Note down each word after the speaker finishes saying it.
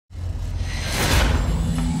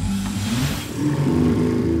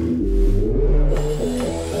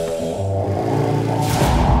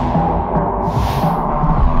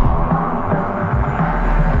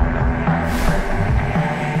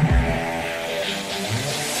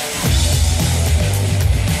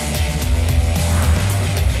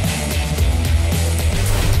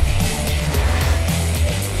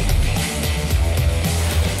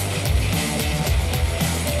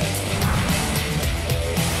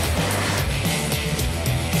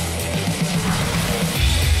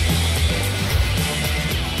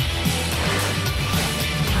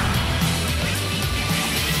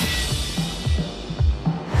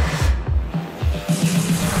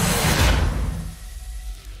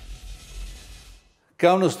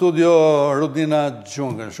Kam në studio Rudina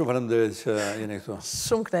Xhungën. Shumë faleminderit që jeni këtu.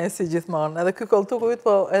 Shumë kënaqësi gjithmonë. Edhe ky kolltukujt,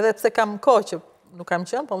 po edhe pse kam kohë që nuk kam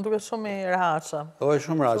qenë, po më duket shumë i rehatshëm. Po është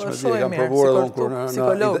shumë rehatshëm, kam provuar edhe unë kur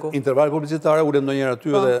në interval publicitare ulem ndonjëherë aty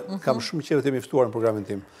dhe kam shumë qejf të jemi ftuar në programin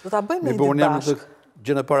tim. Do ta bëjmë një ditë bashkë. Jam të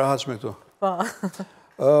gjën e parahatshme këtu. Po.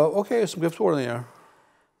 Okej, s'm ke ftuar ndonjëherë.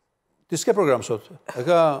 Ti s'ke program sot? E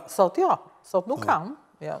ka Sot jo, sot nuk kam.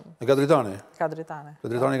 Jo. E ka Dritani? Ka Dritani. Ka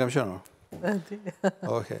Dritani kam qenë.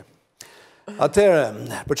 Okej. Atëherë,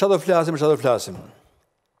 për çfarë do flasim,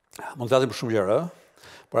 Mund të flasim për shumë gjëra,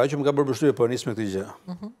 por ajo që më ka bërë përshtypje po nis me këtë gjë.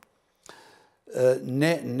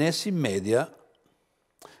 Ne si media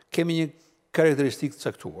kemi një karakteristikë të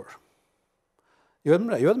caktuar. Jo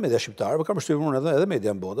vetëm media shqiptare, por kam përshtypjen edhe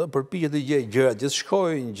media në botë, përpiqet të gjejë gjërat që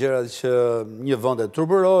shkojnë, gjërat që një vend e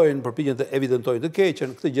turburojnë, përpiqen të evidentojnë të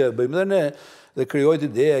keqen, këtë gjë bëjmë edhe ne dhe krijojnë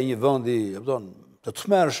ideja e një vendi, të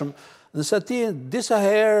tmerrshëm. Nëse ti disa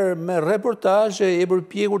herë me reportazhe e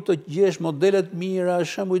përpjekur të gjesh modelet mira,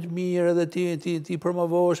 shembuj të mirë dhe ti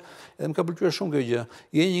promovosh, edhe më ka pëlqyer shumë kjo gjë.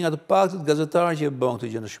 Je një nga të paktët gazetarë që e bën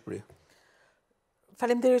këtë gjë në Shqipëri.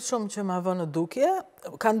 Faleminderit shumë që ma vënë në dukje.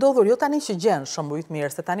 Ka ndodhur jo tani që gjen shembuj të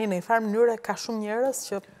mirë, se tani në një farë mënyrë ka shumë njerëz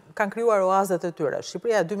që kanë krijuar oazet e tyre.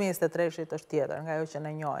 Shqipëria e 2023-shit është tjetër nga ajo që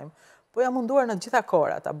ne njohim. Po jam munduar në të gjitha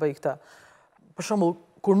kohrat ta bëj këtë. Për shembull,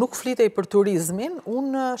 kur nuk flitej për turizmin,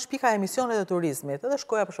 unë shpika emisionet e turizmit. Edhe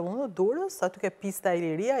shkoja për shembull në Durrës, aty ke pista e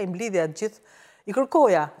Iliria, i mblidhja të gjithë, i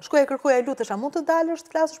kërkoja, i lutesha, mund të dalësh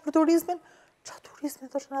të flasësh për turizmin? Qa turizmi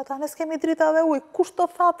thoshin ata, ne s'kemi drita dhe ujë, kush të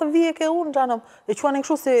tha të vije ke unë, xhanëm? Dhe quanin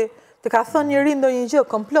kështu si të ka thënë njëri ndonjë gjë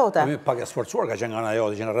komplote. Pak e sforcuar ka qenë nga ana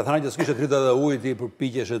jote, që në rrethana që s'kishte drita dhe ujë, ti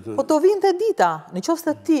përpiqesh të. Po do vinte dita,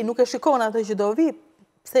 nëse ti nuk e shikon atë që do vi,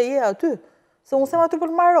 pse je aty? Se unë sem aty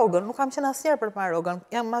për të marrë rogën, nuk kam qenë asnjëherë për të marrë rogën.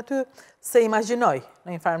 Jam aty se imagjinoj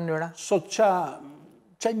në një farë mënyra. Sot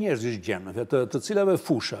qa njerëzish gjen, të cilave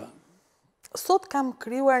fusha? Sot kam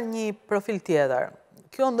krijuar një profil tjetër.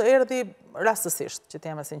 Kjo erdhi rastësisht, që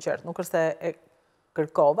të jam e sinqert, nuk është se e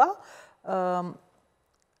kërkova,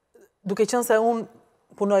 duke qenë se unë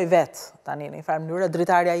punoj vetë tani në një farë mënyrë,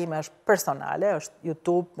 dritarja ime është personale, është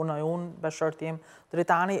YouTube, punoj unë, bashkëshorti im,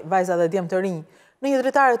 Dritani, vajza dhe djemë të rinj. Në një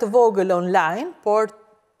dritare të vogël online, por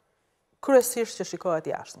kryesisht që shikohet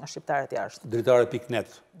jashtë, nga shqiptarët jashtë.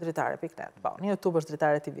 Dritare.net. Dritare.net, po. Një YouTube është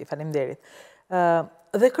Dritare TV, faleminderit.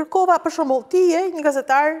 Dhe kërkova, për shembull, ti je një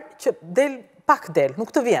gazetar që pak del,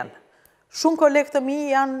 nuk të vjen. Shumë kolegë të mi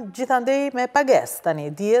janë gjithandej me pagesë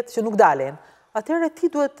tani, dihet që nuk dalin. Atëherë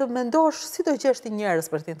ti duhet të mendosh si do gjesh ti njerëz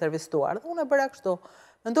për të intervistuar. Dhe unë e bëra kështu.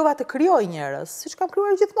 Mendova të krijoj njerëz, siç kam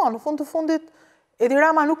krijuar gjithmonë, në fund të fundit Edi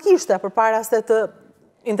Rama nuk ishte përpara se të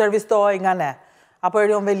intervistohej nga ne, apo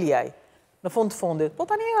Erion Veliaj, në fund të fundit. Po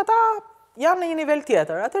tani ata janë në një nivel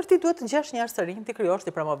tjetër. Atëherë ti duhet të gjesh njerëz të rinj, ti krijosh,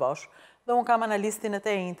 ti promovosh. Dhe unë kam analistin e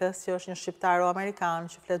të Intes, që është një shqiptaro-amerikan,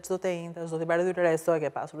 që flet çdo të Intes, zoti Bardhyr Reso, e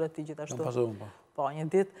ke pasur dhe ti gjithashtu. Po, një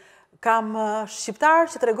ditë kam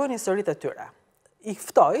shqiptar që tregojnë historitë e tyre. I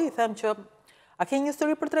ftoj, i them që a ke një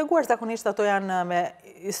histori për treguar, zakonisht ato janë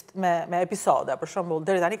me episode. Për shembull,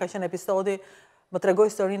 deri tani ka qenë episodi më tregoj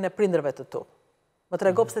historinë e prindërve të tu. Më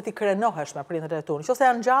trego pse ti krenohesh me prindërit e tu. Nëse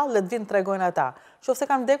janë gjallë, le të vinë tregojnë ata. Nëse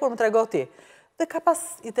kanë vdekur, më trego ti. Dhe ka pas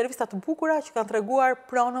intervista të bukura që kanë treguar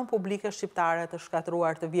pronën publike shqiptare të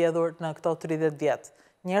shkatruar, të vjedhur në këto 30 vjet.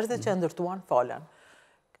 Njerëzit që ndërtuan folën.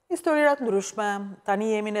 Historira të ndryshme,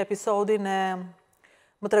 tani jemi në episodin e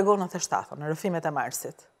më tregon në 97, në rrëfimet e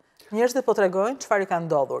Marsit. Njerëzit po tregojnë çfarë ka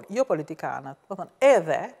ndodhur, jo politikanët. Po thonë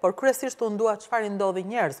edhe, por kryesisht u ndua çfarë i ndodhi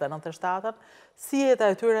njerëzve në 97, si jeta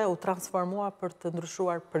e tyre u transformua për të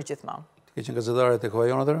ndryshuar përgjithmonë. Ke qenë gazetare tek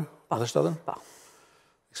Vajon atëherë? Në 97? Po.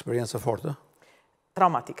 Eksperiencë forte?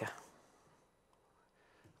 Traumatike.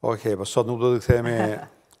 Okej, po sot nuk do të kthehemi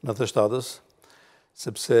në 97-s,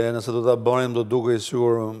 sepse nëse do ta bënim do dukej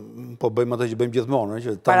sikur po bëjmë atë që bëjmë gjithmonë,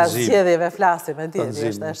 që para zgjedhjeve flasim, e di,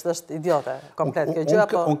 është idiote komplet kjo gjë,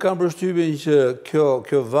 po unë kam përshtypjen që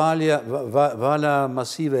kjo vala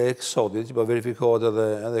masive e eksodit, që po verifikohet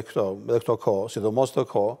edhe këto kohë, sidomos të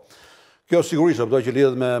kohë. Kjo sigurisht që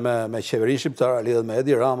lidhet me qeverinë shqiptare, lidhet me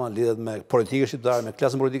Edi Rama, lidhet me politikën shqiptare, me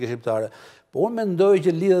klasën politike shqiptare, po unë mendoj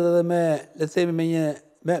që lidhet edhe me, le të themi,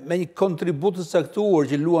 me një kontribut të caktuar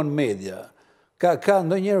që luan media. Ka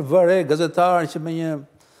ndonjëherë vëre gazetarë që me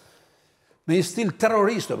një stil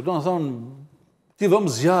terroriste, do të thonë, ti vëm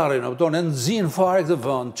zjarrin, e nxin fare këtë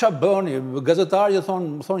vend. Ç'a bëni? Gazetarët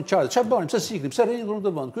thonë qartë, ç'a bëni? Pse sikni? Pse rrini këtu në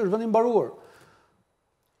këtë vend? Ky është vendi i mbaruar.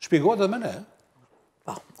 Shpjegohet edhe me ne.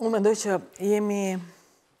 Po, unë mendoj që jemi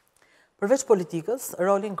përveç politikës,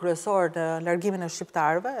 rolin kryesor në largimin e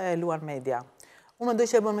shqiptarëve e luan media. Unë mendoj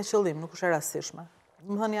që e bën me qëllim, nuk është e rastishme.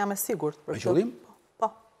 më thënë jam e sigurt. Me qëllim?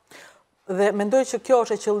 Po. Dhe mendoj që kjo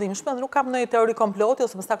është e qëllimshme, dhe nuk kam ndonjë teori komploti,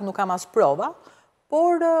 ose më saktë nuk kam as prova,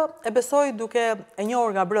 por e besoj duke e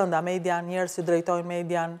njohur nga brenda median, njerëz që drejtojnë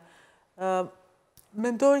median,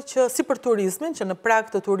 mendoj që si për turizmin, që në prag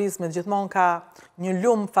të turizmit gjithmonë ka një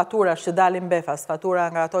lumë faturash që dalin befas, fatura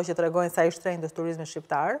nga ato që tregojnë sa i shtrenjtë është turizmi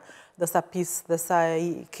shqiptar, dhe sa pis dhe sa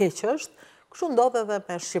i keq është, kështu ndodh edhe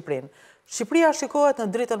me Shqipërinë. Shqipëria shikohet në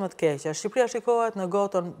dritën më të keqe, Shqipëria shikohet në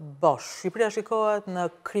gotën bosh, Shqipëria shikohet në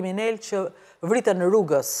kriminal që vriten në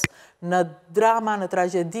rrugës, në drama, në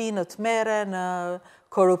tragjedi, në tmerre, në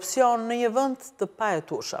korupcion, në një vend të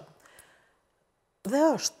pajetueshëm. Dhe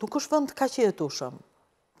nuk është vend kaq i jetueshëm,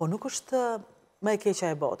 po nuk është më e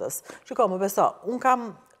keqja e botës. Shiko, më beso,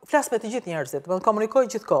 unë flas me të gjithë njerëzit, më komunikoj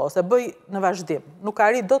gjithkohë, ose bëj në vazhdim, nuk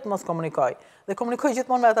arrit dot mos komunikoj. Dhe komunikoj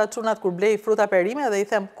gjithmonë me ata çunat kur blej fruta perime dhe i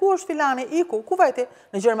them, ku është filani, iku, ku vajti?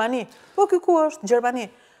 Në Gjermani. Po ky ku është? Në Gjermani.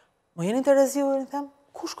 Më jeni interesuar, i them,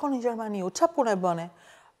 ku shkoni në Gjermani? Çfarë punë bëni?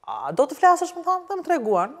 Do të flasësh, më thonë, më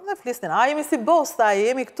treguan, dhe flisnin. Jemi si bosta,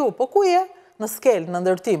 jemi këtu. Po ku je? Në skel, në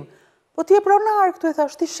ndërtim. Po ti je pronar këtu, i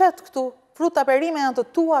thash, ti shet këtu. Fruta perime janë të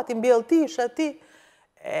tua, ti mbjell ti, shet ti.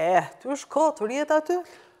 Ty është kot, rrihet aty.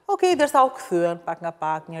 Okej, derisa u kthyen pak nga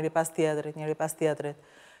pak, njëri pas tjetrit.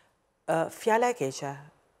 Fjala e keqe,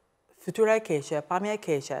 fytyra e keqe, pamja e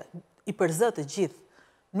keqe, i përzë të gjithë.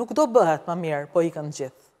 Nuk do bëhet më mirë, po ikën të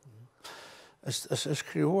gjithë. Është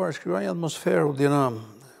krijuar një atmosferë, Rudina.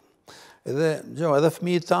 Edhe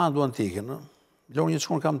fëmijët tanë duan të ikin. Unë një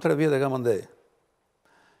çkun kam 3 vjet e kam andej.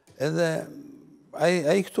 Edhe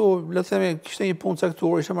ai këtu, le të themi, kishte një punë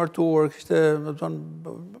caktuar, ishte martuar, kishte, do të thonë,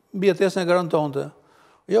 mbijetesën e garantonte.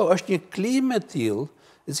 Jo, është një klimë e tillë,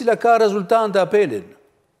 e cila ka rezultante apelin.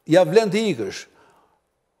 Ja vlen të ikësh.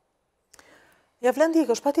 Ja vlen të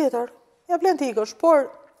ikësh, patjetër. Ja vlen të ikësh, por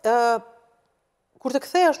kur të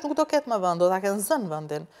kthehesh nuk do ketë më vend, do ta kenë zënë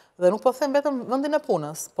vendin. Dhe nuk po them vetëm vendin e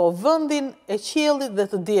punës, po vendin e qiellit dhe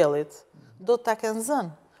të diellit do ta kenë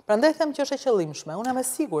zënë. Prandaj them që është e qëllimshme. Unë jam e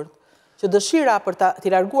sigurt që dëshira për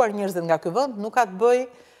t'i larguar njerëzit nga ky vend nuk ka të bëjë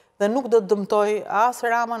dhe nuk do të dëmtoj as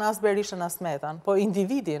Ramën, as Berishën, as Metan, po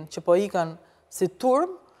individin që po ikën si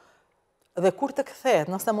turm. Dhe kur të kthehet,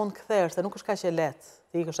 nëse mund të kthehesh, se nuk është kaq e lehtë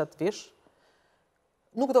të ikësh atë vish,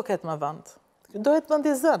 nuk do ketë më vend. Do jetë vend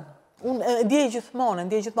i zënë. Unë ndjej gjithmonë.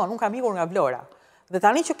 Unë kam ikur nga Vlora. Dhe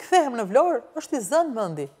tani që kthehem në Vlorë, është i zënë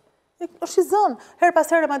vendi. Është i zënë. Her pas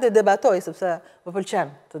here madje debatoj, sepse më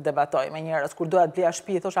pëlqen të debatoj me njerëz kur doja të bleja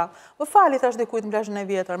shtëpi, thosha, "Më fali thash dikujt në plazhin e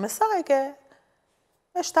vjetër, me sa e ke?"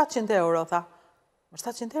 Me 700 euro, tha. Me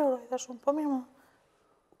 700 euro, i thash unë, po mirë më.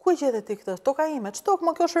 Ku e gjetë ti këtë? Toka ime. Ç'tokë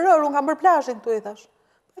më kjo është rërë, unë kam bërë plazhin këtu, i thash.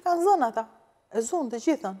 E kanë zënë ata. E zunë të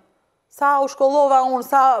gjithën. Sa u shkollova unë,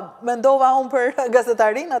 sa mendova unë për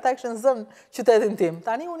gazetarinë, ata kishin zënë qytetin tim.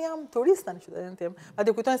 Tani unë jam turiste në qytetin tim.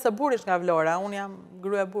 Madje kujtojnë se burri është nga Vlora, unë jam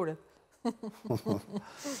gruaja e burrit.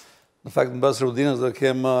 Në fakt, mbas Rudinës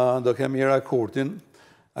do kem Ira Kurtin.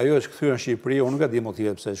 Ajo është kthyer në Shqipëri, unë nuk e di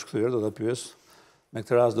motivet pse është kthyer, do ta pyes. Me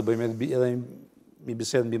këtë rast do bëjmë edhe një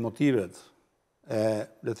bisedë mbi motivet e,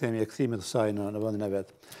 le të themi, e kthimit të saj në vendin e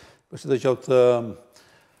vet. Por si do qoftë,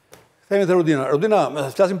 themi te Rudina. Rudina,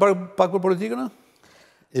 flasim pak për politikën?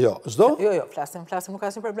 Jo, s'do? Jo, flasim, nuk ka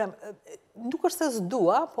asnjë problem. Nuk është se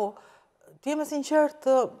s'dua, po të jem e sinqert,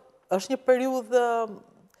 është një periudhë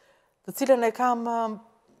të cilën e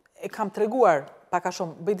kam treguar pak a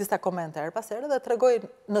shumë, bëj disa komente her pas here dhe tregoj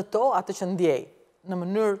në to atë që ndjej, në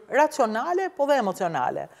mënyrë racionale, po dhe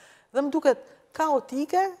emocionale. Dhe më duket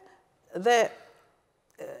kaotike dhe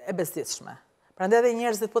e bezdisshme. Prandaj edhe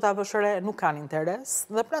njerëzit po ta vësh re nuk kanë interes,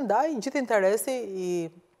 dhe prandaj gjithë interesi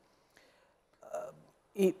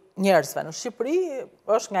i njerëzve në Shqipëri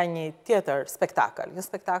është nga një tjetër spektakël, një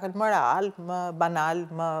spektakël më real, më banal,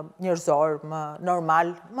 më njerëzor, më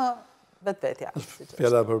normal, më vetvetja.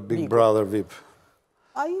 Fjala për Big Brother VIP.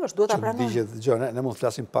 Ai është, duhet ta pranoj. Ne mund të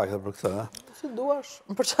flasim pak edhe për këtë, ha? Si duash,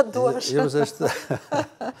 për çfarë duash. Jo,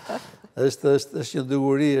 është një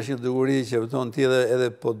duguri që vëton ti edhe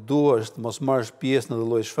po duash të mos marrësh pjesë në të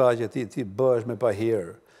lloj shfaqje, ti bëhesh me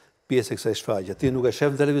pahir pjesë e kësaj shfaqje. Ti nuk e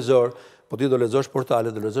shef në televizor, po ti do lexosh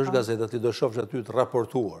portalet, do lexosh gazetat, ti do shohësh aty të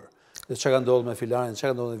raportuar. Dhe çka ka ndodhur me filanin,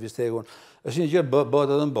 çka ka ndodhur me Vistekun. Është një gjë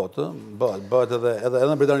bëhet edhe në botë, bëhet edhe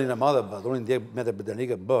në Britaninë e Madhe, bëhet. Unë ndjek media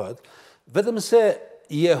britanike, bëhet. Vetëm se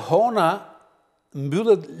jehona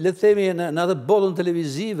mbyllet, le të themi, në atë botën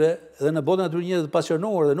televizive dhe në botën aty njerëz të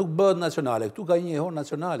pasionuar dhe nuk bëhet nacionale. Këtu ka një jehonë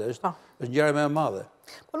nacionale, është ngjarje më e madhe.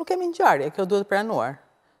 Po nuk kemi ngjarje, kjo duhet pranuar.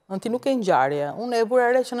 Ti nuk ke ngjarje. Unë e vura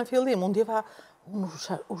re që në fillim, unë ndjeva, unë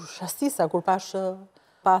u shastisa kur pas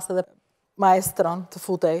edhe maestron të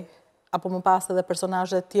futej. apo më pas edhe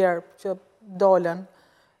personazhe tjerë që dolën.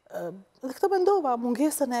 Dhe këtë mendova,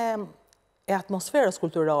 mungesën e atmosferës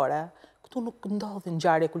kulturore. Këtu nuk ndodhin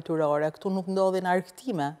ngjarje kulturore, këtu nuk ndodhin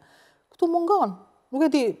argëtime. Këtu mungon. Nuk e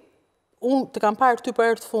di, unë të kam parë këty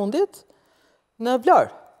për herë të fundit në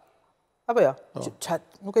Vlorë. Apo jo?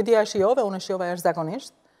 Nuk e di a shijove, unë e shijova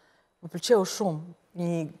jashtëzakonisht. Më pëlqeu shumë,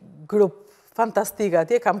 një grup fantastik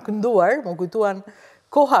atje, kam kënduar, më kujtuan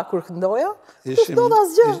koha kur këndoja, nuk ndodh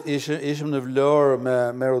asgjë. Ishim në Vlorë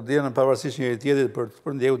me Rudinën pavarësisht njëri tjetrit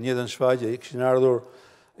për ndjekur njëjtën shfaqje, kishin ardhur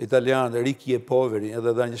italianë, ricchi e poveri,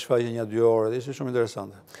 edhe dha një shfaqje 1-2 orë, ishte shumë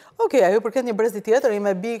interesante. Okej, ajo përket një brezi tjetër, i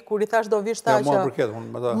me bi kur i thash do vish ta që...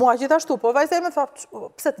 Mua gjithashtu, po vajza ime tha,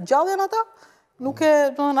 pse të gjallë janë ata? Nuk e,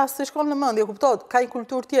 as si shkon në mendje, kuptohet, ka një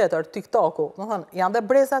kulturë tjetër, TikTok-u, janë dhe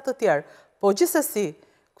breza të tjerë, po gjithsesi,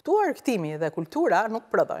 këtu argëtimi dhe kultura nuk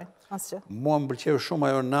prodhojnë, asgjë. Mua më pëlqeu shumë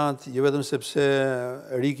ajo natë, jo vetëm sepse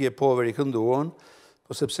ricchi e poveri kënduan,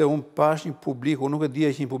 po sepse unë pash një publik, unë nuk e dija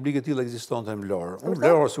që një publik e tillë ekzistonte në Vlorë. Unë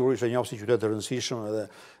Vlorë sigurisht e njoh si qytet të rëndësishëm edhe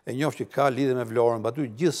e njoh që ka lidhje me Vlorën, por aty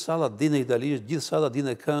gjithë salla dinë italisht, gjithë salla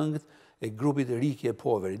dinë këngët e grupit ricchi e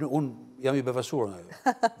poveri. Unë jam i befasuar nga ajo.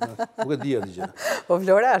 Nuk e dija këtë gjë. Po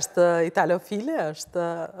Vlora është italofile,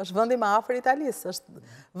 është vendi më afër Italisë, është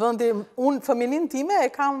vendi, unë fëminin time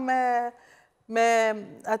e kam me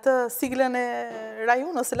atë siglën e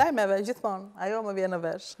rajonës së lajmeve gjithmonë. Ajo më vjen në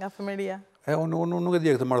vesh nga fëmijëria. Unë nuk e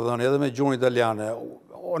dija këtë marrëdhënie edhe me gjuhën italiane.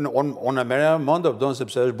 Unë e merja mend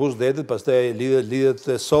sepse është buzë detit, pastaj lidhet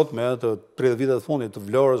sotme të 30 vitet të fundit të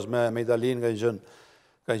Vlorës me Italinë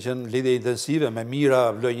kanë qenë lidhje intensive, me mira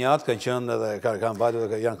vlonjat kanë qenë edhe kanë vajtur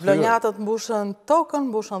dhe janë kthyer. Vlonjatët mbushën tokën,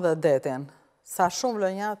 mbushën dhe detin. Sa shumë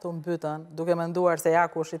vlonjat u mbytën, duke menduar se ja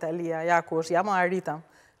ku është Italia, ja ku është, ja më arritëm,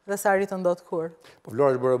 dhe sa arritën dot kur. Po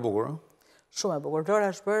Vlora është bërë e bukur, ëh? Shumë e bukur.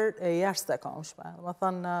 Vlora është bërë e jashtëzakonshme. Do të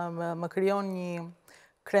thënë, më krijon një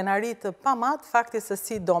krenari të pamat fakti se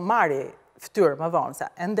si do marri fytyrë më vonë, se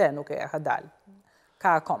ende nuk e ka dalë.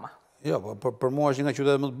 Ka akoma. Jo, për mua është një nga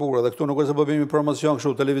qytetet më të bukura, dhe këtu nuk është se po bëjmë promocion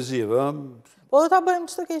kështu televiziv, ëh? Po do ta bëjmë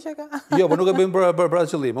çdo keq ka. Jo, po nuk e bëjmë për atë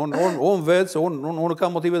qëllim. Unë vetë, unë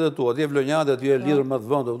kam motivet e tua, atje vlonjate, atje lidhur me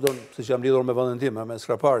vend, siç jam lidhur me vendin tim, me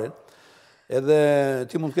Skraparin. Edhe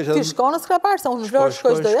ti mund të kesh Ti shkon në Skrapar, se unë në Vlorë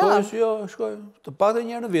shkoj çdo javë. Jo, shkoj. Të paktën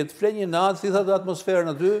një herë në vit, fle një natë, thitha të atmosferën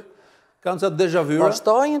aty, kanë ca déjà vu. Po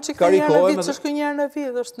shtoj një çik një herë në vit, ç'është një herë në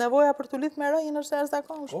vit, është nevoja për tu lidh me rënjën është e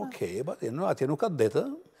jashtëzakonshme. Okej, atje nuk ka detë.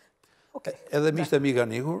 Edhe miqtë e mi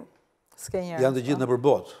kanë ikur, janë të gjithë në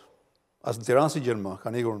përbot. As në Tiranë si gjënë më,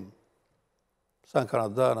 kanë ikur sa në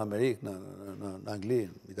Kanada, në Amerikë, në Angli,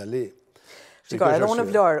 në Itali. Shikoj, edhe unë në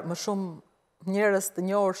Vlorë, më shumë njerëz të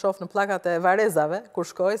njohur shoh në pllakat e varezave,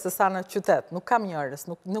 kur shkoj, se sa në qytet. Nuk kam njerëz,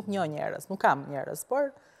 nuk njoh njerëz, nuk kam njerëz,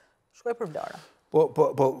 por shkoj për Vlora.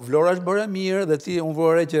 Po Vlora është bërë mirë dhe ti unë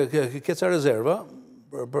vore që ke ca rezerva,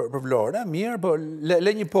 për Vlorë, mirë, po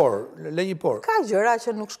le një por. Ka gjëra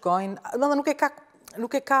që nuk shkojnë, nuk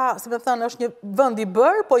e ka, si me thënë, është një vend i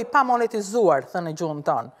bërë, po i pa monetizuar, thënë e gjuhën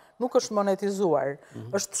tonë. Nuk është monetizuar.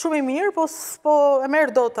 Është shumë i mirë, po e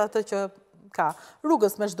merë dot atë që ka.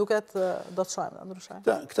 Rrugës me shduket do të shojmë, ndryshoj.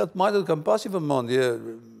 Këta të majtët kam pasi vëmendje,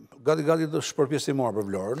 gati të shpërpjesimor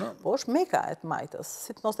për Vlorë, në? Po është meka e të majtës,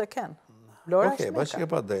 si të mos e kenë. Vlora është meka. Okej, pas që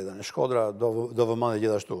ke pa drejtën, Shkodra do vëmendje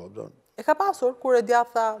gjithashtu, e ka pasur, kur e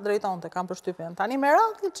djatha drejtonte, kam përshtypjen. Tani me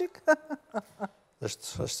radhë një qik.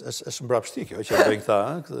 është mbrapshti kjo që bëjnë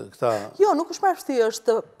këta... Jo, nuk është mbrapshti,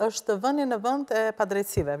 është vëni në vënd e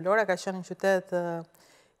padrejtësive. Vlora ka qenë një qytet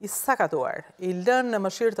i sakatuar, i lënë në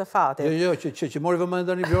mëshirë të fatit. Jo, që mori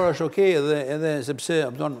vëmendje tani Vlora është okej, edhe sepse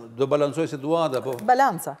do balancoj situata.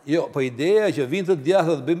 Balanca. Jo, po ideja që vinë të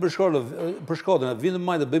djathtë të bëjmë për Shkodrën, vinë të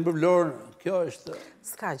majtë të bëjmë për Vlorën, kjo është...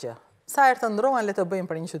 S'ka gjë. Sa herë të ndrohen le të bëjmë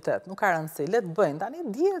për një qytet, nuk ka rëndësi, le të bëjmë. Tani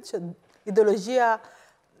dihet që ideologjia,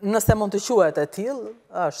 nëse mund të quhet e tillë,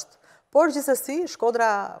 është. Por gjithsesi,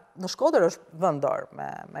 në Shkodër është vendor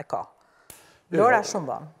me kohë. Vlora shumë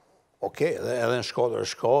bon. Okej, edhe në Shkodër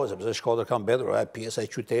është kohë, sepse Shkodër ka mbetur ajo pjesa e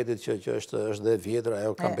qytetit që është dhe vjetër,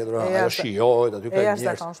 ajo ka mbetur, ajo shijohet, aty ka njerëz.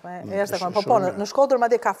 E jashtëzakonshme. Po, në Shkodër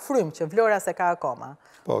madje ka frymë që Vlora se ka akoma.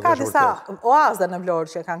 Ka disa oazë në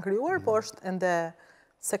Vlorë që kanë krijuar, po është ende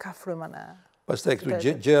se ka frymën e... Pastaj këtu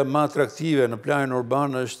gjëja më atraktive në planin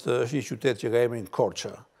urban është një qytet që ka emrin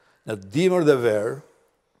Korça. Në dimër dhe verë,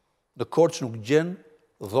 në Korçë nuk gjen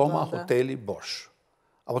dhoma hoteli bosh.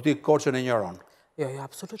 Apo ti Korçën e njoron? Jo,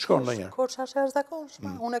 absolutisht. Korça është e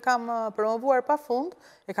jashtëzakonshme. Unë e kam promovuar pafund,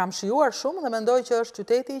 e kam shijuar shumë dhe mendoj që është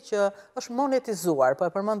qyteti që është monetizuar. Po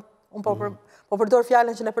e përmend, unë po përdor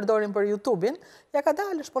fjalën që ne përdorim për YouTube-in, ja ka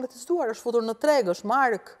dalë, është monetizuar, është futur në treg, është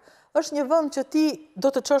mark. është një vend që ti do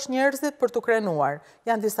të çosh njerëzit për të krenuar.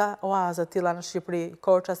 Janë disa oaza të tilla në Shqipëri,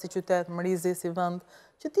 Korça si qytet, Mërizi si vend,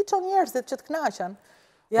 që ti çon njerëzit që të kënaqen.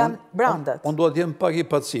 Janë brandet. Unë duhet jem pak i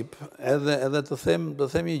pacip, edhe të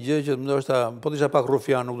them një gjë që ndoshta po të isha pak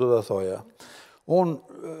rufian nuk do ta thoja.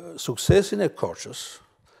 Unë suksesin e Korçës,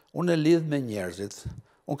 unë e lidh me njerëzit.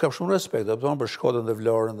 Unë kam shumë respekt, për Shkodrën dhe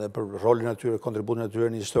Vlorën dhe për rolin e tyre, kontributin e tyre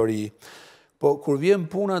në histori. Po kur vjen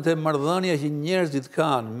punat e marrëdhënia që njerëzit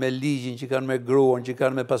kanë me ligjin, që kanë me gruan, që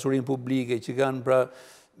kanë me pasurinë publike, që kanë pra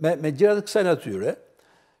me gjërat e kësaj natyre,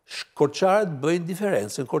 korçarët bëjnë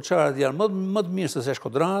diferencën. Korçarët janë më të mirë se sa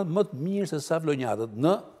shkodranët, më të mirë se sa vlonjatët,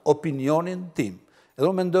 në opinionin tim. Edhe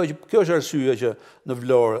unë mendoj që kjo është arsye që në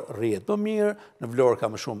Vlorë rrihet më mirë, në Vlorë ka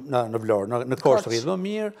më shumë, në Korçë rrihet më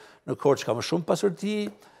mirë, në Korçë ka më shumë pasërti,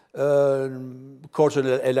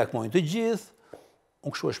 Korçën e lakmojnë të gjithë.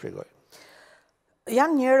 Unë kështu e shpjegoj.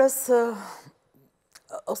 Janë njerëz,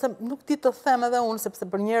 ose nuk di të them edhe unë, sepse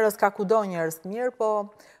për njerëz ka kudo njerëz të mirë, po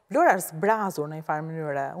Vlora është zbrazur në një farë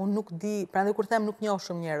mënyre. Unë nuk di, prandaj kur them nuk njoh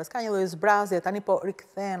shumë njerëz. Ka një lloj zbrazje, tani po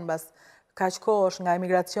rikthehen mbas kaq kohësh nga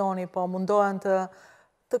emigracioni, po mundohen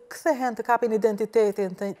të kthehen, të kapin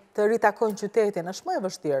identitetin, të ritakojnë qytetin. Është më e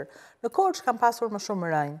vështirë. Në Korçë kanë pasur më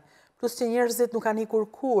shumë rënj. Plus që njerëzit nuk kanë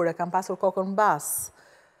ikur kurrë, kanë pasur kokën mbas.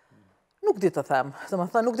 Nuk di të them,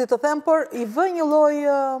 nuk di të them, por i vë një lloj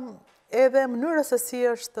edhe mënyrës se si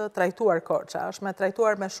është trajtuar Korça. Është me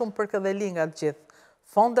trajtuar me shumë përkëdheli nga të gjithë.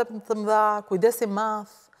 Fondet të mëdha, kujdesi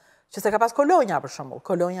madh, që se ka pas kolonja për shembull.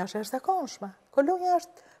 Kolonja është e jashtëzakonshme. Kolonja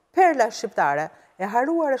është perla shqiptare, e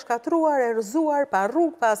haruar, e shkatruar, e rrëzuar, pa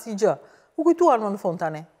rrugë, pa asnjë gjë. U kujtuan më në fund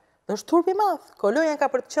tani. Dhe është turp i madh. Kolonja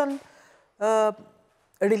ka për të qenë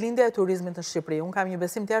rilindja e turizmit në Shqipëri. Unë kam një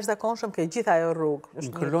besim të jashtëzakonshëm ke gjithë ajo rrugë.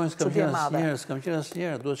 Në Kolonjë s'kam qenë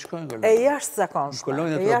asnjëherë, duhet të shkojnë Kolonjë. E jashtëzakonshme.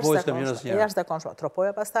 Kolonjën e Tropojës s'kam qenë asnjëherë. E jashtëzakonshme.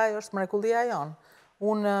 Tropoja pastaj është mrekullia jonë.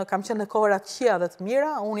 Unë kam qenë në kohëra të këqija dhe të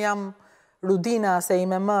mira, unë jam Rudina se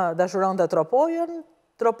ime më dashuron dhe Tropojën.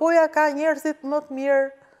 Tropoja ka njerëzit më të mirë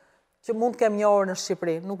që mund kem njohur në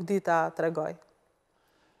Shqipëri, nuk di ta tregoj.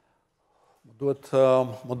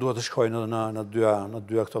 Më duhet të shkoj në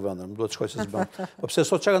dyja këto vende, më duhet të shkoj se s'bën. Po pse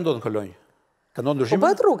sot çka ka ndodhur në Kolonjë? Ka ndodhur ndryshime?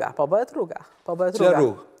 Po bëhet rruga. Cila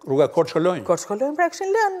rrugë? Rruga Korçë-Kolonjë? Korçë-Kolonjë pra kishin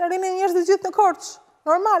lënë, rinin njerëzit gjithë në Korçë.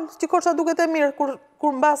 Normal, që Korça duket e mirë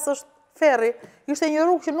kur mbas është ferri, ishte një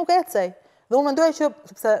rrugë që nuk ecej. Dhe unë mendoj që,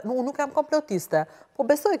 sepse unë nuk jam komplotiste, po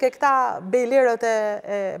besoj ke këta bejlerët e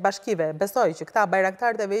bashkive, besoj që këta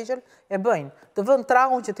bajraktarët e vegjël e bëjnë, të vënë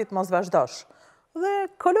tragun që ti të mos vazhdosh. Dhe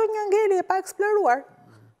Kolonja ngeli e pa eksploruar.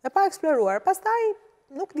 Pastaj,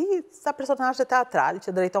 nuk di sa personazhe teatral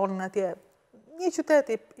që drejtonin atje, një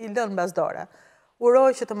qytet i lënë mbasdore.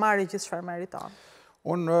 Uroj që të marrë gjithë çfarë meriton.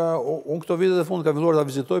 Unë këto vite dhe fund kam filluar ta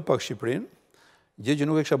vizitoj pak Shqipërinë. Gjë që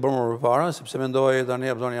nuk e kisha bërë më përpara, sepse mendoj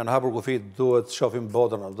tani janë hapur kufit, duhet të shohim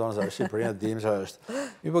botën, sa Shqipërinë dim çfarë është.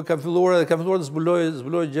 Mi kam filluar të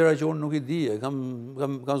zbuloj gjëra që unë nuk i di.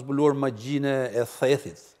 Kam zbuluar magjinë e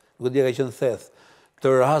thethit. Nuk e di ka qenë theth. Të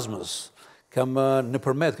Erasmus. Kam në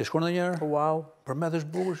Përmet, ke shkuar ndonjëherë? Wow. Përmet është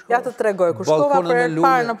bukur shkolla. Ja të tregoj, kur shkova për herë të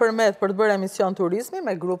parë në Përmet për të bërë emision turizmi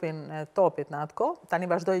me grupin e topit në atë kohë, tani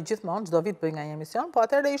vazhdoj gjithmonë, çdo vit bëj nga një emision, po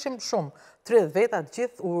atëherë ishim shumë, 30 veta të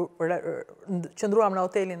gjithë, qëndruam në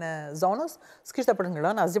hotelin e zonës, s'kishte për të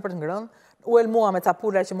ngrënë, asgjë për të ngrënë, u elmua me ca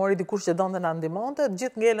pula që mori dikush që donte na ndihmonte, të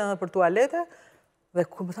gjithë ngelën edhe për tualete, dhe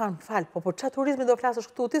kur më thanë, fal, po ç'a turizmi do flasësh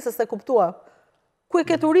këtu ti se s'e kuptua. Ku e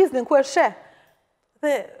ke turizmin, ku e sheh?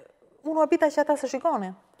 Dhe unë u habita që ata se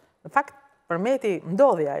shikonin. Në fakt, Përmeti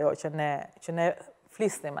ndodhi ajo që ne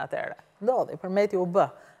flisnim atëherë. Ndodhi, Përmeti u bë.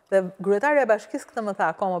 Dhe kryetaria e bashkisë këtë më tha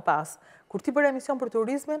akoma pas. Kur ti bëre emision për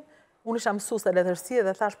turizmin, unë isha mësuese letërsie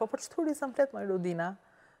dhe thash, po për ç'të turizëm flet më Rudina?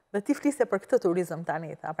 Dhe ti flisje për këtë turizëm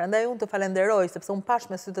tani. Prandaj unë të falenderoj sepse unë pash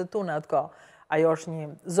me sytë tu në atë kohë. Ajo është një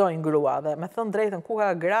zonjë grua dhe me thënë drejtën ku ka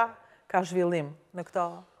gra, ka zhvillim në këto.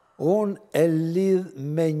 Unë e lidh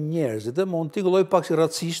me njerëzit, dhe mund t'i gëlloj pak si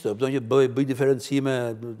raciste, që bëj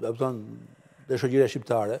diferencime dhe shoqëria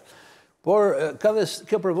shqiptare, por ka dhe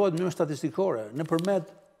kjo përvohet në mënyrë statistikore. Në Përmet,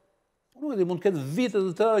 nuk e di, mund të ketë vite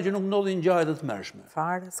të tëra që nuk ndodhin ngjarje të tmerrshme.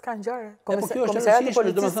 Fare, s'ka ngjarje. Po kjo është e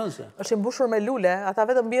rëndësishme, domethënse. Është i mbushur me lule, ata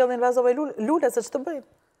vetëm mbjellin vazove lule se ç'të bëjnë.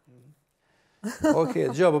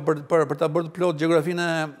 Okej, dëgjoj, për ta bërë të plot gjeografinë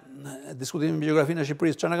diskutimin me gjeografinë e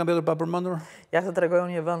Shqipërisë, çfarë na ka mbetur pa përmendur? Ja të tregoj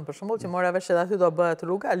unë një vend për shembull që mora vesh që aty do bëhet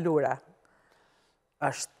rruga Lura.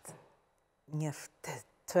 Është një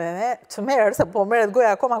të merë, se po merret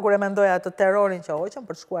goja akoma kur e mendoja të terrorin që hoqën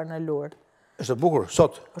për të shkuar në Lurë. Është bukur,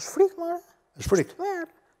 sot. Është frikë, more. Është frikë. Merë.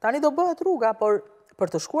 Tani do bëhet rruga, por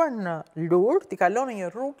për të shkuar në Lurë, ti kalon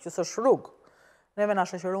një rrugë që s'është rrugë. Neve na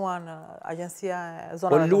shoqëruan agjencia e Po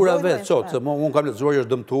zonave të lura mbrojtjes. vetë, sot, se unë kam lezuar që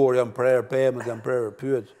është dëmtuar, jam prerë pemët, jam prerë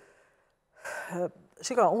pyet.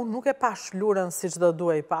 Shiko, unë nuk e pash lurën si që do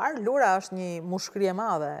duhe i parë. Lura është një mushkri e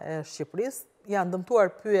madhe e Shqipërisë. Janë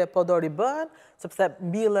dëmtuar pyje po dori bën, sepse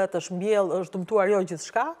mbillet, është mbjell, është dëmtuar jo gjithë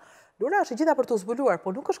shka. Lura është gjitha për të zbuluar,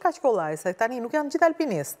 po nuk është kaq kollaj, se tani nuk janë gjithë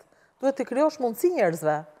alpinistë. Duhet të krijosh mundësi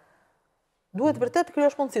njerëzve. Duhet vërtet të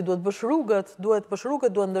krijosh mundësi, duhet bësh rrugët,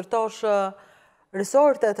 duhet ndërtosh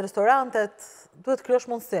resortet, restorantet, duhet të krijosh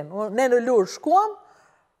mundësinë. Ne në Lurë shkuam,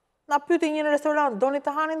 na pyti një në restorant, doni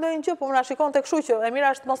të hani ndonjë gjë, po më na shikon të kështu që e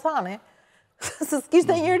mira është mos hani, se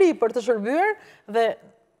s'kishte njëri për të shërbyer,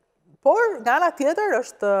 por nga ana tjetër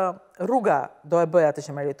është rruga do e bëj atë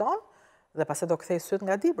që meriton, dhe pasi do kthej syt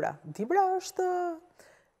nga Dibra. Dibra është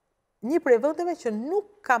një prej vendeve që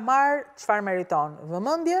nuk ka marrë çfarë meriton.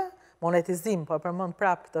 Vëmendje, monetizim, po e përmend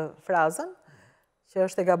prap këtë frazën, që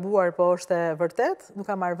është e gabuar, po është e vërtet, nuk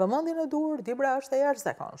ka marrë vëmendjen e dur. Dibra është e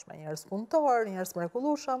jashtëzakonshme, njerëz punëtor, njerëz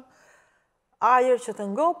mrekullueshëm, ajër që të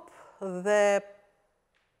ngop dhe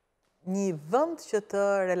një vend që të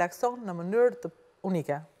relakson në mënyrë të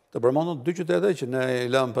unike. Të përmendon dy qytete që ne i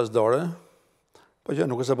lëm pas dore, po që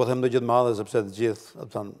nuk është se po them do gjithë madhe, sepse të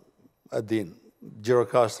gjithë e din,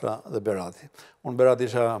 Gjirokastra dhe Berati. Unë Berati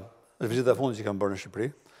isha në vizita fundi që kam bërë në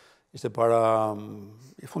Shqipëri, ishte para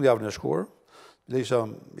i fundjavën e shkuar, dhe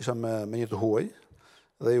isha me një të huaj,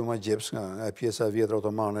 dhe ju ma gjeps nga pjesa e vjetër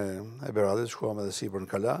otomane e Beratit, shkuam edhe sipër në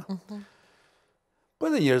Kala. Po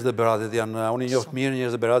edhe njerëz dhe Beratit janë, unë i njoft mirë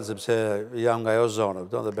njerëz dhe Beratit sepse jam nga ajo zonë,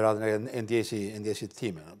 dhe Beratit e ndjesi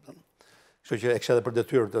time. Kështu që e kisha edhe për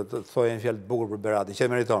detyrë të thoja një fjalë të bukur për Beratin, që e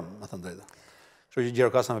meriton, më thënë drejtë. Kështu që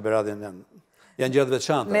Gjirokastra me Beratin janë gjëra të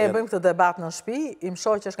veçanta. Ne bëjmë këtë debat në shtëpi, im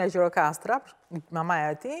shoq është nga Gjirokastra, mamaja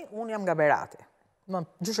e tij, unë jam nga Berati.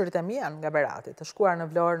 Gjyshërit e mi janë nga Berati, të shkuar në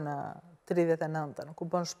Vlorë në 39-ën, ku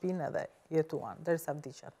bën shtëpinë edhe jetuan derisa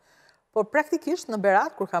vdiqën. Por praktikisht në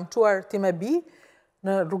Berat, kur kam çuar ti me bi,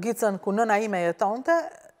 në rrugicën ku nëna ime jetonte,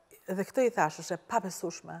 dhe këtë i thash, është e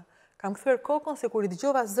pabesueshme. Kam kthyer kokën se kur i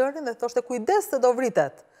dëgjova zërin dhe thoshte kujdes se do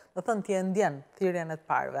vritet. Do thënë ti e ndjen thirrjen e të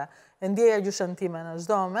parëve. E ndjeja gjyshën time në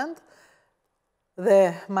çdo moment dhe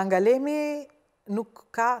Mangalemi nuk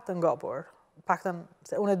ka të ngopur. Paktën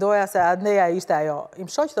se unë doja se Adneja ishte ajo. Im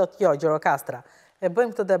shoq thotë jo, Gjirokastra. E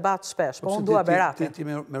bëjmë këtë debat shpesh, po unë dua Beratin. Ti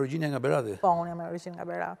me origjinë nga Berati? Po, unë jam me origjinë nga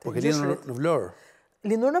Berati. Po ke lindur në Vlorë?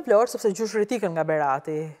 Lindur në Vlorë, sepse gjyshërit ikën nga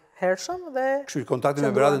Berati hershëm dhe... Kështu, kontakti me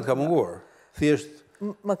Beratin ka munguar? Thjesht...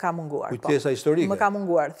 Më ka munguar, po. Kujtesa historike? Më ka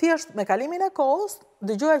munguar. Thjesht, me kalimin e kohës,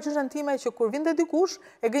 dëgjoja gjyshën time që kur vinte dikush,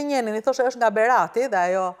 e gënjenin, i thoshe është nga Berati, dhe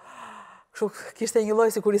ajo... Kishte një lloj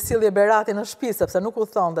si kur i sillje Berati në shtëpi, sepse nuk u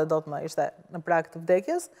thonte dot më, ishte në prag të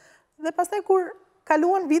vdekjes, dhe pastaj kur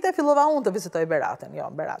kaluan vite, fillova unë të vizitoj Beratin. Jo,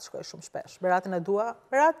 Berat shkoj shumë shpesh. Beratin e dua.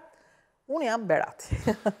 Berat, unë jam Berati.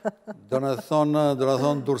 Do në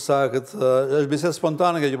thonë dursakët, është bisedë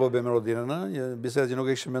spontane që po bëjmë me Rudinën, një bisedë që nuk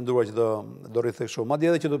e kishim menduar që do rrithej kështu.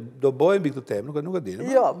 Madje edhe që do bëjmë mbi këtë temë, nuk e dinim.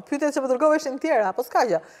 Jo, pyetjet që më dërgove ishin tjera, apo s'ka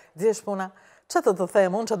gjë. Dihesh puna, çfarë të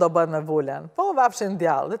them unë, çfarë do bëhet me vulën? Po vafshin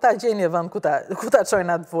djallë, dhe ta gjeni një vend ku ta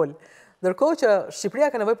çojnë atë vulë. Ndërkohë që Shqipëria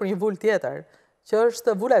ka nevojë për një vulë tjetër, që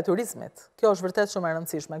është vula e turizmit. Kjo është vërtet shumë e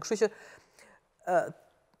rëndësishme. Kështu që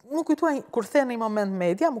nuk kujtuaj, kur the në një moment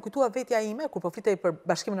media, më kujtua vetja ime, kur po flitej për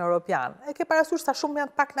Bashkimin Evropian. E ke parasysh sa shumë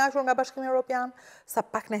janë pak kënaqur nga Bashkimi Evropian, sa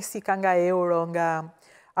pak kënaqësi ka nga euro, nga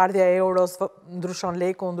ardhja e euros, ndryshon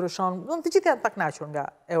leku, ndryshon, të gjithë janë pak kënaqur nga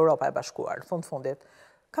Europa e Bashkuar, në fundit.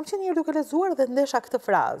 Kam qenë njërë duke lexuar dhe ndesha këtë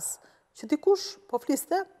frazë, që dikush po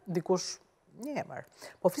fliste, dikush një emër,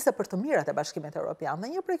 po fliste për të mirat e Bashkimit Evropian, dhe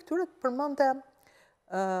një prej këtyre përmendte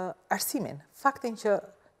arsimin, faktin që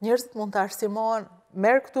njerëzit mund të arsimohen,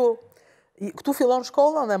 merr këtu fillon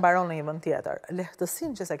shkollën dhe mbaron në një vend tjetër.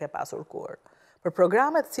 Lehtësinë që se ke pasur kur, për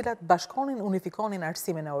programet të cilat bashkonin, unifikonin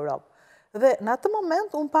arsimin në Europë. Dhe në atë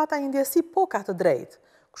moment unë pata një ndjesi po ka të drejtë.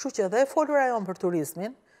 Kështu që dhe e folur ajo për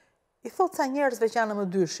turizmin, i thot sa njerëzve që janë më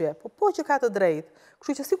dyshje, po që ka të drejtë.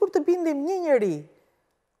 Kështu që sikur të bindim një njeri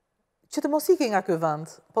që të mos iki nga ky vend,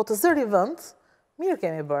 po të zëri vend, mirë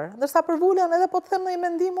kemi bërë. Ndërsa për vulën edhe po të them në një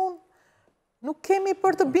mendim unë, nuk kemi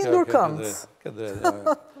për të bindur kënd.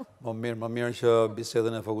 Më mirë që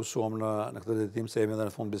bisedën e fokusuam në këtë drejtim, se jemi edhe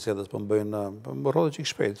në fund bisedës, po më bëjnë rrodhë çik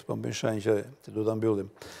shpejt, po më bëjnë shenjë që duhet ta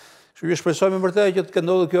mbyllim. Kështu që shpresojmë vërtet që të ketë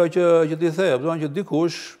ndodhur kjo që ti the, domethënë që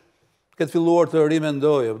dikush ketë filluar të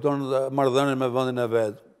rimendojë, domethënë marrëdhënien me vendin e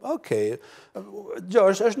vet. Okej.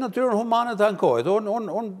 Është natyrën humane të ankohet.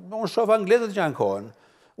 Unë shoh anglezët që ankohen.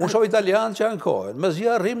 Unë shoh italianët që ankohen. Mezi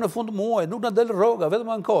arrim në fund muaj, nuk na del rroga, vetëm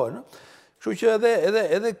ankohen. Kështu që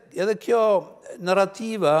edhe kjo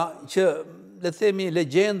narrativa që le themi,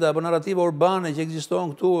 legjenda apo narrativa urbane që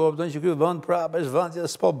ekziston këtu, opton që ky vend prapë është vend që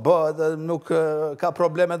s'po bëhet, nuk ka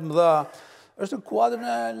problemet mëdha. Është në kuadrin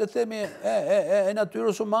e, le themi, e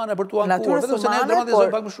natyrës humane për t'u ankuar. Vetëm se ne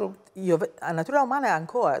dramatizojmë pak më shumë. Jo, natyra humane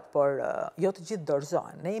ankohet, por jo të gjithë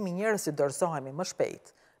dorëzohen. Ne jemi njerëz që dorëzohemi më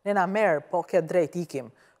shpejt. Ne na merr, po ke drejt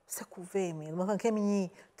ikim. Se ku vemi, domethënë kemi një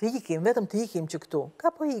të ikim, vetëm të ikim që këtu.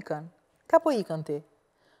 Ka po ikën ti.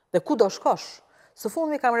 Dhe ku do shkosh? Së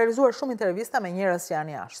fundmi kam realizuar shumë intervista me njerëz që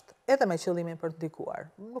janë jashtë, edhe me qëllimin për të ndikuar.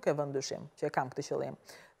 Nuk e vën dyshim që e kam këtë qëllim.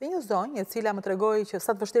 Dhe një zonjë e cila më tregoi që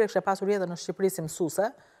sa të vështirë kishte pasur jetën në Shqipëri si mësuese,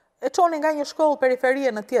 e çoni nga një shkollë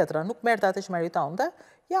periferie në tjetrën, nuk merrte atë që meritonte.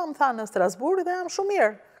 Jam thanë në Strasburg dhe jam shumë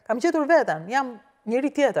mirë. Kam gjetur veten, jam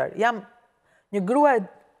njëri tjetër, jam një grua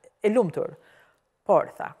e lumtur.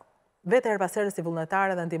 Por tha, vetë her pas here si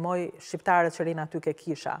vullnetare dhe ndihmoj shqiptarët që rinë aty ke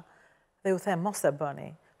kisha. Dhe ju them mos e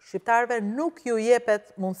bëni. Shqiptarëve nuk ju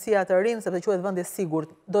jepet mundësia të rinë sepse quhet vendi i sigurt,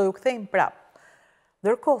 do ju kthejmë prap.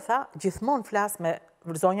 Ndërkohë tha, gjithmonë flas me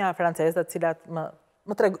zonja franceze, të cilat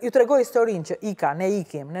ju tregoj historinë që ika, ne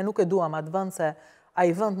ikim, ne nuk e duam atë vend se ai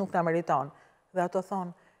vend nuk na meriton. Dhe ato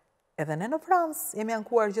thonë, edhe ne në Francë jemi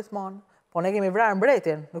ankuar gjithmonë, po ne kemi vrarë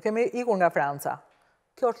mbretin, nuk kemi ikur nga Franca.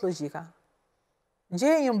 Kjo është logjika.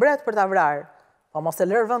 Gjej një mbret për ta vrarë, po mos e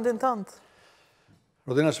lër vendin tënd.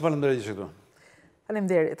 Rudina, shumë faleminderit që këtu.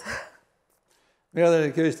 Faleminderit.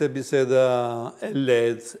 Mirë, kjo ishte biseda e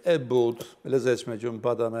lehtë, e butë, e lezetshme që më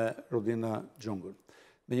pata me Rudina Xhungën.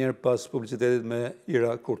 Me njërë pas publicitetit me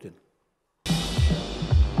Ira Kurtin.